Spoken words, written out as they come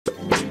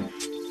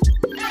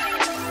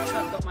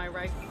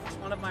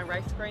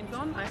race screens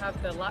on. I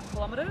have the lap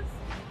kilometres,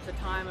 the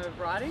time of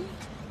riding,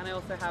 and I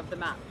also have the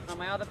map. On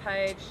my other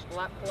page,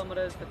 lap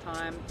kilometres, the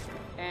time,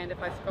 and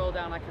if I scroll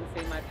down I can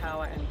see my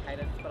power and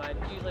cadence, but I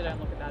usually don't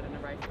look at that in a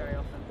race very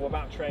often. What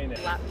about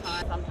training? Lap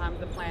time, sometimes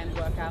the planned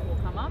workout will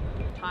come up,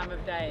 time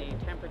of day,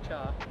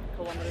 temperature,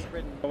 kilometres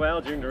ridden. Well,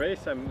 during the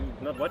race I'm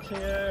not watching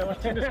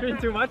the screen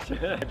too much.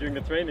 During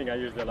the training I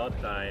use a lot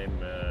of time,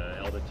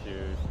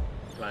 altitude,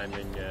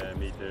 climbing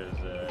meters,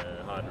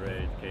 heart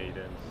rate,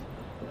 cadence.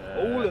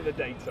 All of the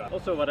data.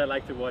 Also what I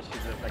like to watch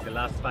is like the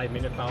last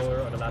 5-minute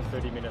power or the last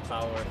 30-minute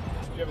power.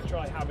 Do you ever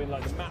try having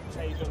like the map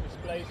page on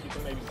display so you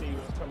can maybe see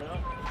what's coming up?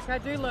 I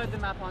do load the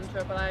map onto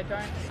it, but I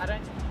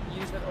don't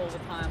use it all the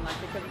time, like,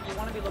 because you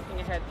want to be looking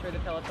ahead through the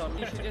peloton.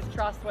 You should just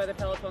trust where the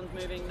peloton's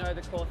moving, know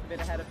the course a bit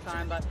ahead of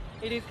time, but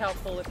it is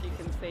helpful if you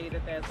can see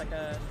that there's like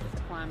just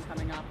a climb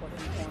coming up or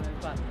some corners,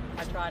 but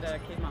I try to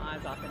keep my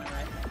eyes up in a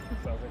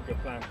race. Sounds like a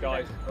good plan.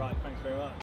 Guys, right, thanks very much.